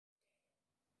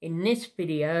In this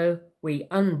video, we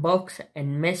unbox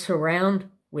and mess around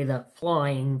with a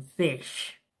flying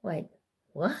fish. Wait,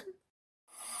 what?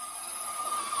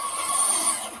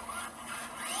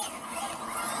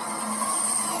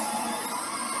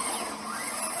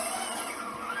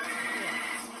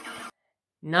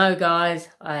 No guys,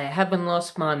 I haven't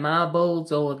lost my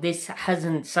marbles, or this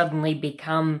hasn't suddenly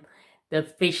become the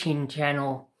fishing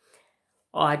channel.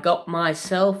 I got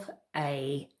myself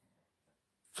a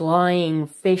flying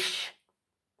fish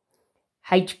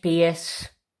HPS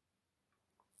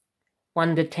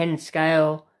 1 to 10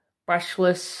 scale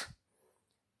brushless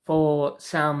for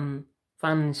some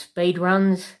fun speed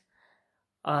runs.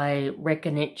 I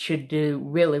reckon it should do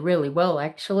really well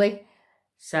actually.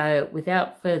 So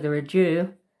without further ado,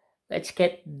 let's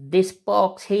get this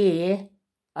box here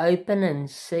open and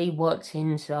see what's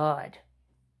inside.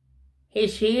 Here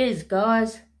she is,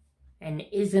 guys, and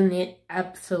isn't it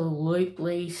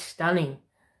absolutely stunning?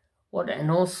 What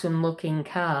an awesome looking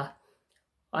car.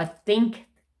 I think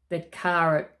the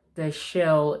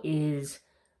shell is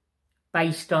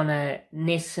based on a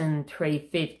Nissan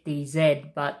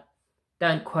 350Z, but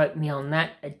don't quote me on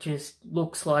that. It just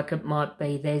looks like it might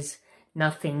be. There's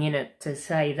nothing in it to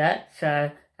say that,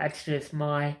 so that's just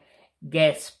my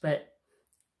guess, but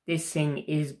this thing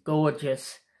is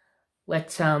gorgeous.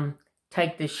 Let's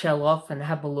take the shell off and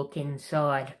have a look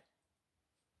inside.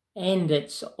 And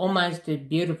it's almost as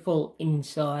beautiful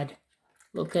inside.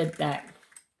 Look at that.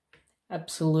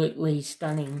 Absolutely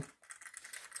stunning.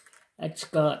 It's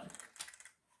got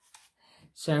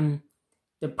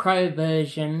the Pro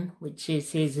version, which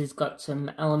this is, has got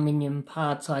some aluminium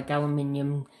parts like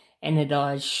aluminium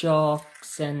anodized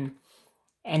shocks and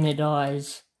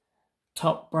anodized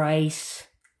top brace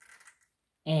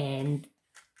and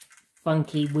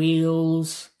funky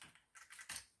wheels.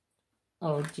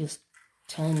 I'll just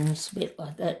turn this a bit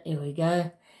like that. There we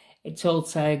go. It's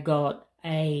also got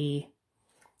a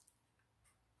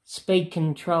speed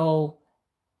control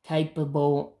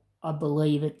capable, I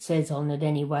believe it says on it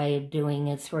anyway, of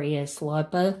doing a 3S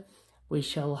lipo. We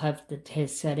shall have to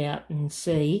test that out and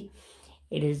see.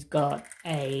 It has got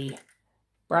a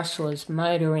brushless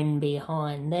motor in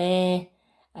behind there,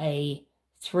 a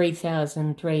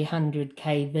 3,300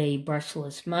 kV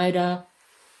brushless motor.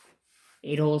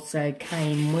 It also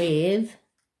came with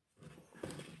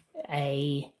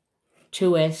a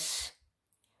 2S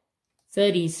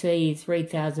 30C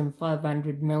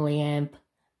 3,500 milliamp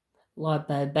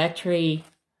LiPo battery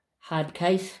hard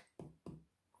case,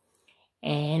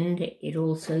 and it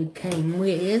also came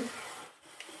with,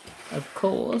 of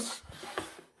course,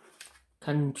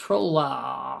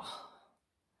 controller.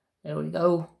 There we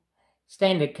go.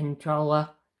 Standard controller,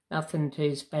 nothing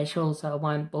too special, so I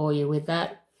won't bore you with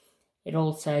that. It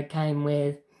also came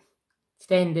with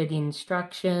standard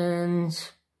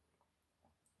instructions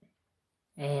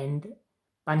and a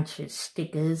bunch of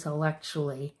stickers. I'll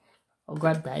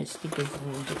grab those stickers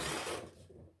and just,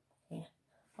 yeah.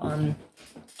 I'm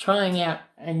trying out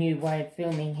a new way of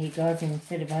filming here, guys,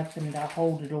 instead of having to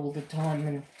hold it all the time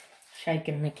and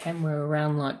shaking the camera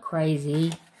around like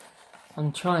crazy.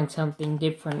 I'm trying something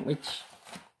different, which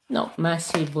not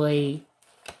massively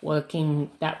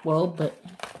working that well, but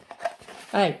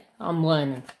hey, I'm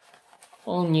learning.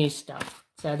 All new stuff.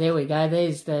 So there we go,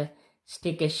 there's the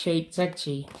sticker sheet. It's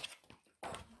actually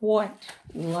quite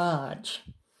large,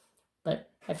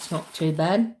 but that's not too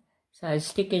bad. So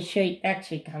sticker sheet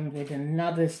actually comes with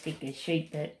another sticker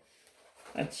sheet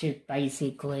that's just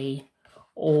basically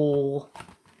all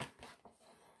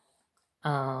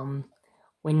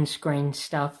windscreen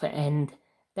stuff, and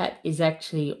that is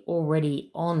actually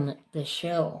already on the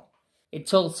shell.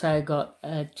 It's also got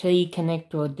a T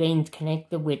connector or Dean's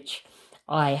connector, which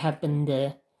I happen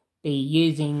to be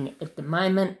using at the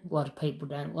moment. A lot of people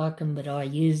don't like them, but I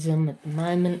use them at the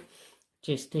moment.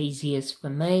 Just easiest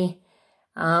for me.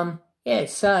 Yeah,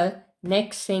 so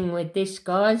next thing with this,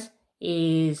 guys,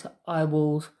 is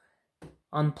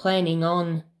I'm planning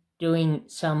on doing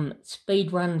some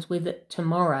speed runs with it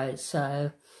tomorrow.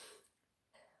 So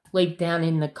leave down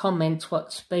in the comments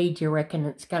what speed you reckon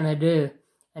it's going to do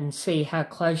and see how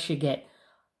close you get.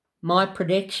 My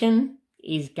prediction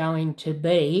is going to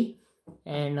be,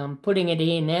 and I'm putting it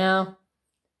here now,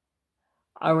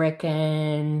 I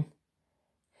reckon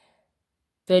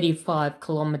 35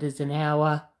 kilometers an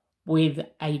hour with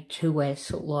a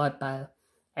 2S lipo.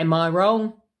 Am I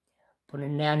wrong? Put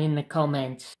it down in the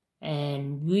comments.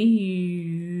 And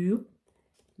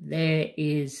there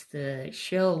is the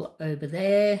shell over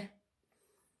there.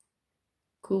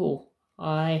 Cool.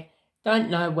 I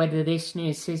don't know whether this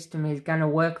new system is going to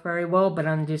work very well, but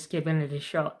I'm just giving it a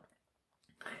shot.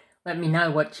 Let me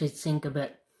know what you think of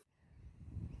it.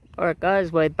 Alright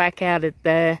guys, we're back out at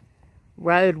the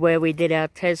road where we did our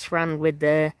test run with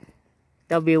the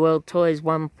WL Toys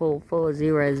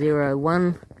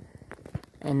 144001,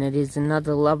 and it is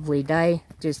another lovely day,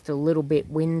 just a little bit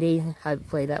windy.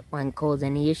 Hopefully that won't cause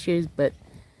any issues, but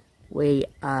we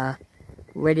are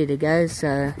ready to go,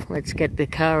 so let's get the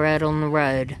car out on the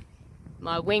road.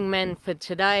 My wingmen for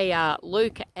today are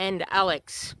Luke and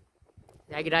Alex.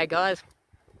 Say good day guys.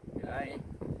 G'day.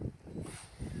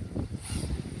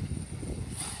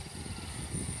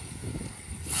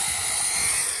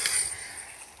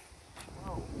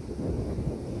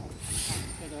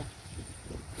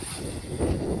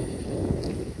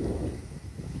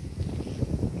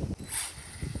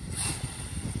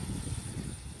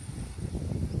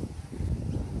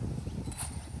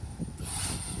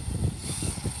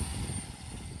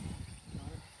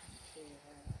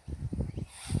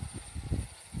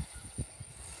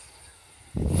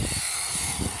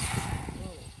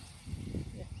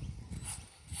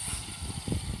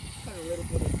 Got a little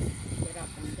bit of get up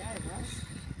and go, right?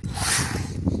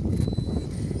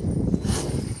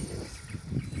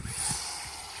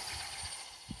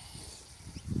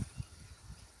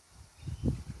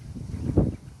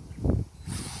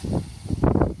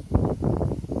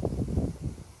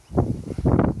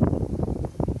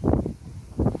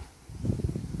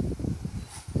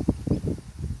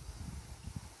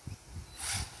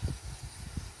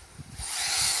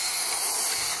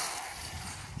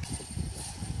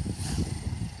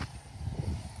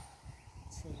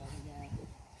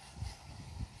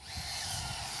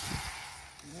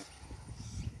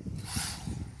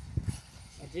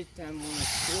 I just don't want to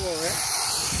floor it.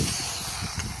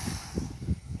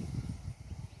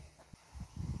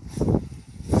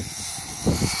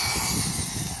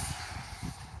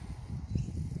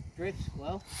 Drifts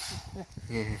well.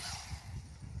 Yeah.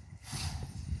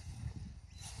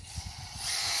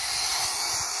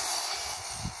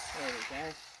 There we go.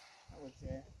 That was a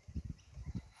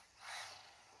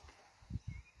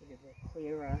bit of a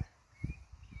clearer.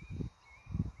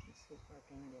 Let's see if I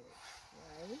can get it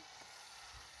straight.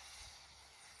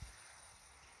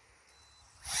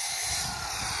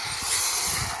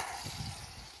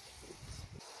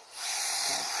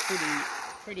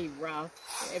 Pretty rough.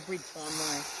 Every time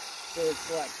I do a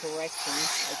slight correction,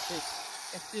 it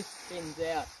just spins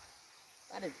out.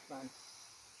 That is fun.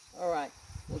 Alright,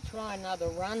 we'll try another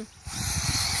run.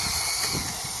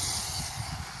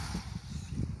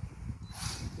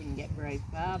 Didn't get very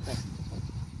far, but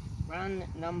run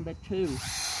number 2.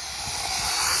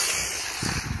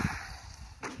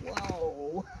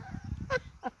 Whoa!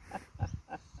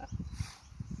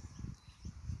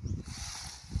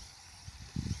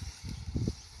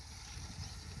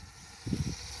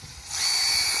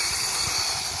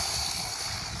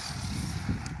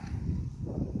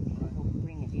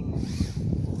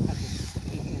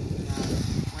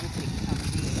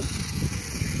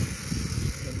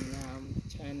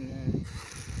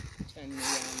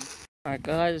 Alright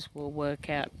guys,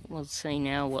 we'll see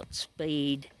now what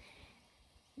speed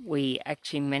we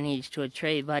actually managed to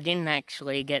achieve. I didn't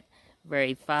actually get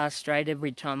very fast straight.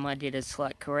 Every time I did a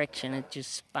slight correction it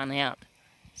just spun out.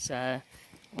 So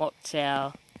what's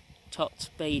our top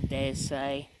speed there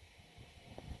say?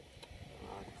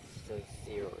 So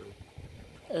 0.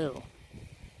 Oh.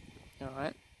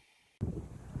 Alright.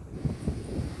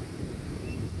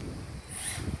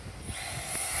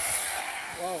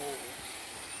 Whoa.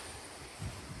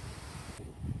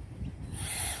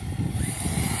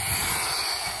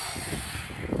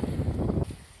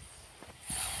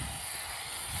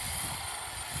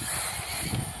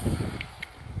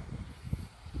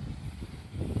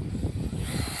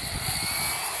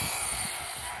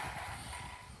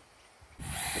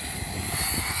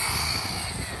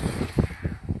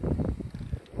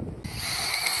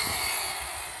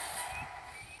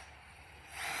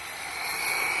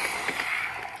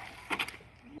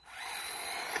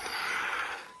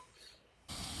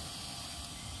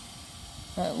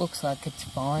 That looks like it's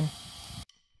fine.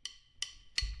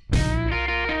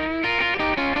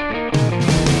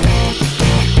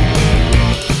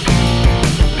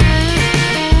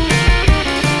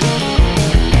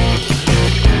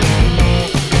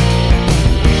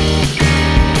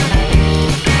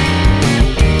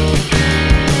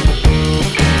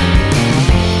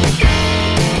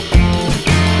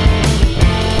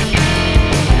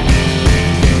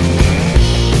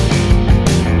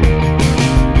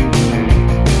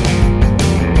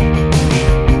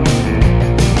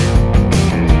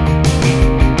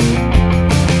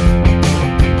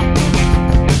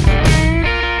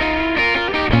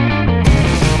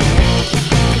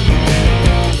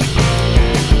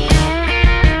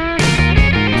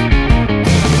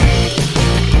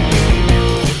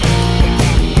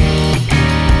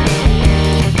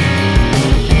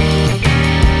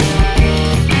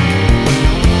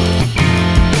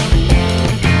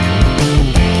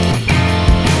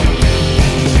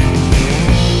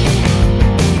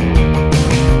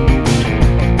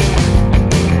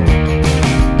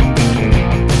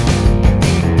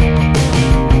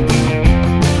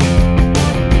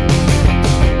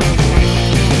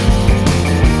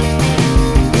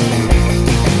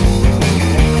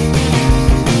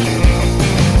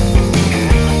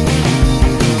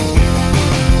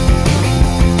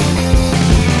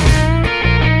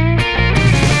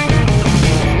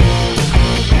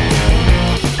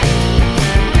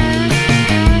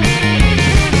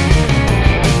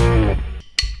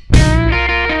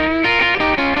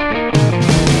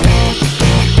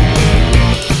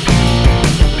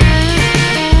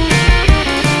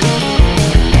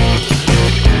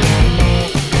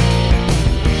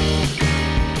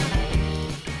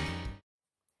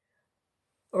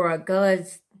 Alright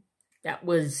guys, that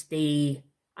was the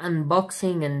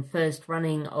unboxing and first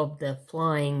running of the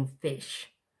flying fish.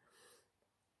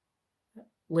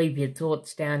 Leave your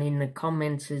thoughts down in the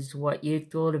comments as to what you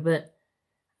thought of it.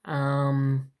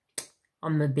 I'm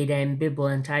a bit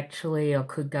ambivalent actually. I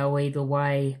could go either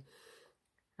way.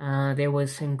 There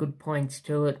was some good points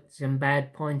to it, some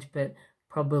bad points, but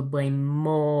probably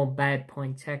more bad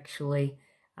points actually.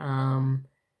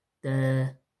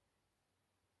 The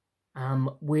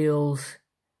wheels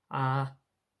are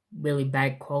really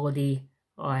bad quality.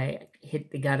 I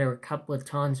hit the gutter a couple of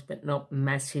times, but not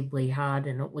massively hard,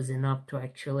 and it was enough to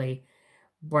actually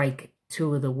break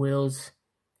two of the wheels,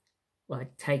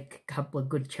 like take a couple of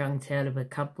good chunks out of a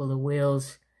couple of the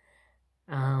wheels.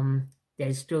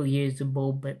 They're still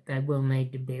usable, but they will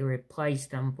need to be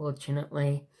replaced,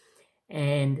 unfortunately.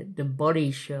 And the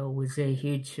body shell was a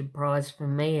huge surprise for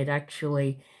me. It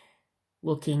actually,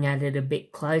 looking at it a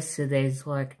bit closer, there's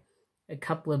like a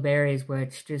couple of areas where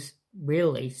it's just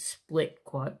really split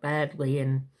quite badly,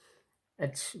 and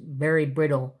it's very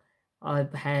brittle.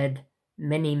 I've had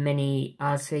many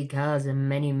RC cars and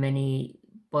many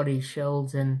body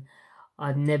shells, and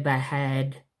I've never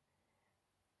had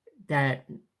that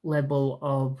level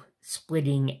of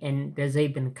splitting, and there's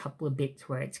even a couple of bits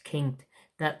where it's kinked.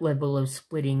 That level of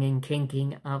splitting and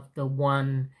kinking after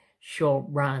one short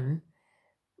run,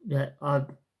 that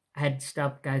I've had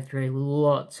stuff go through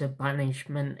lots of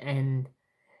punishment and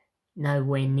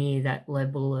nowhere near that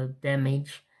level of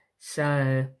damage.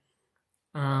 So,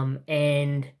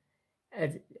 and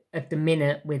at the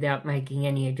minute, without making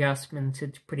any adjustments,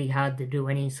 it's pretty hard to do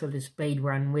any sort of speed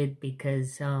run with,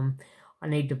 because I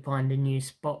need to find a new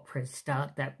spot for a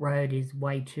start. That road is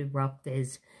way too rough.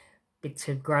 There's bits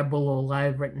of gravel all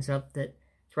over it and stuff that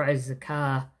throws the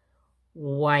car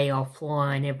way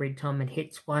offline every time it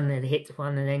hits one. It hits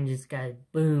one and then just goes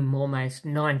boom, almost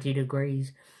 90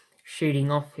 degrees,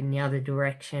 shooting off in the other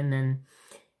direction.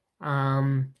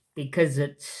 And because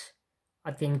it's,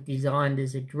 I think, designed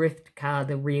as a drift car,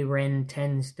 the rear end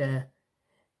tends to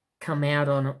come out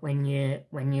on it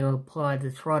when you apply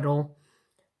the throttle,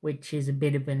 which is a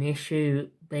bit of an issue,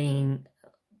 being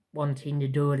wanting to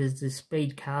do it as a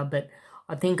speed car. But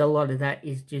I think a lot of that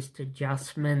is just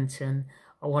adjustments, and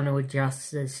I want to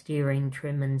adjust the steering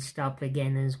trim and stuff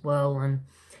again as well. And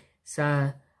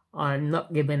so I'm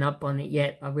not giving up on it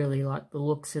yet. I really like the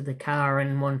looks of the car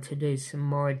and want to do some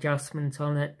more adjustments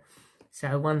on it.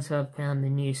 So once I've found a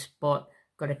new spot,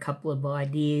 got a couple of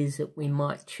ideas that we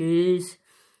might choose.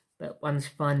 But once I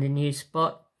find a new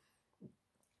spot,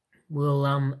 we'll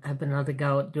have another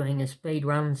go at doing a speed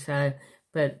run. So,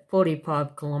 but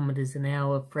 45 kilometers an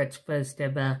hour for its first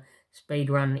ever speed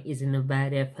run isn't a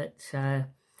bad effort. So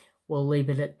we'll leave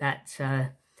it at that. So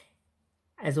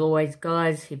as always,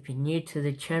 guys, if you're new to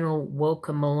the channel,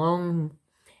 welcome along,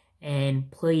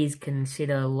 and please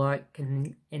consider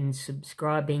liking and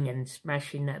subscribing and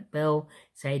smashing that bell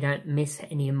so you don't miss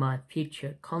any of my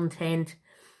future content.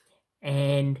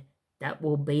 And that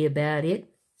will be about it.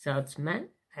 So it's Matt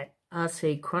at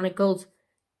RC Chronicles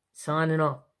signing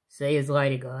off. See you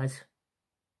later, guys.